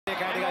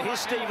Okay, to go. Here's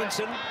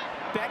Stevenson,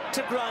 back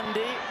to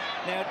Grundy.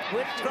 Now,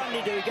 what does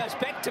Grundy do? He goes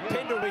back to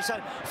Pendlebury. So,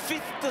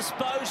 5th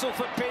disposal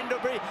for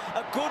Pendlebury.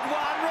 A good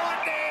one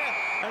right there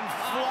and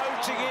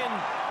floating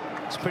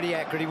in. It's pretty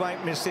accurate. He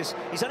won't miss this.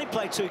 He's only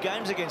played 2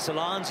 games against the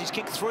Lions. He's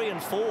kicked 3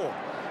 and 4.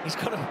 He's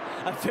got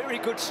a very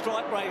good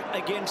strike rate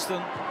against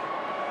them.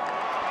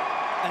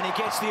 And he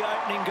gets the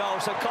opening goal.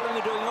 So,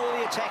 Collingwood doing all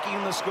the attacking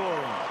and the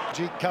scoring.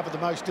 He covered the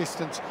most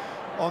distance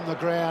on the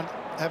ground,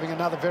 having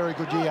another very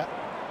good year.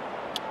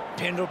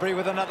 Pendlebury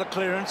with another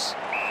clearance.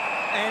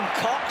 And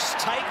Cox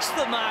takes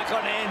the mark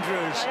on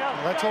Andrews.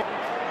 Well, that's all.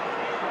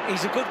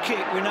 He's a good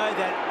kick, we know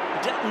that.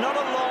 Not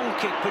a long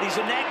kick, but he's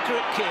an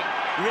accurate kick.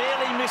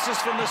 Rarely misses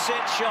from the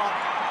set shot.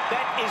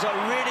 That is a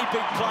really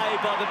big play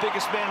by the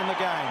biggest man in the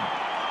game.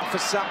 For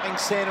something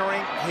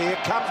centering, here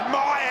comes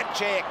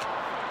Myercheck.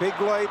 Big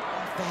leap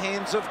off the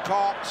hands of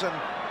Cox, and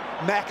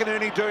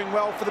McInerney doing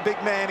well for the big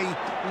man. He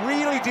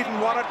really didn't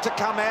want it to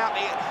come out.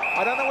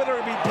 I don't know whether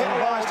he'd be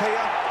penalised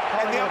here,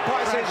 and the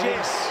umpire says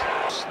yes.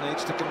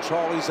 Needs to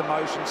control his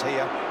emotions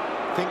here.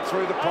 Think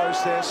through the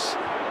process.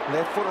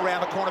 Left foot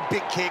around the corner,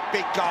 big kick,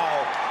 big goal.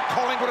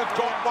 Collingwood have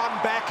got one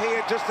back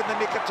here just in the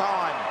nick of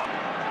time.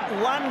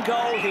 One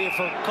goal here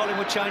for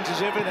Collingwood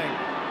changes everything.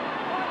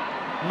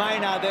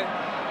 Maynard,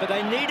 but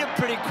they need it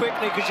pretty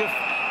quickly because you've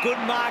good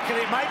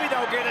marketing. Maybe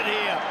they'll get it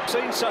here.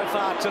 Seen so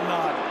far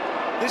tonight.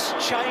 This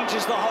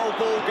changes the whole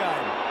ball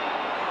game.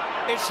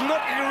 It's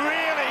looking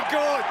really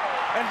good,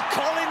 and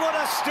Collingwood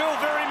are still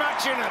very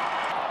much in it.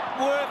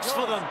 Works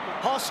for them.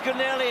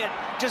 Hoskin Elliott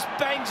just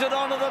bangs it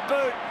onto the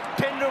boot.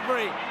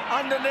 Pendlebury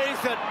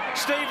underneath it.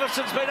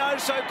 Stevenson's been oh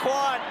so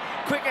quiet.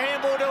 Quick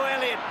handball to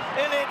Elliott.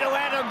 Elliott to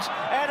Adams.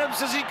 Adams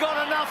says he's got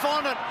enough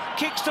on it.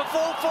 Kicks to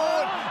full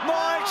forward.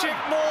 Myercheck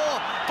more.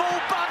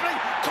 Ball bubbling.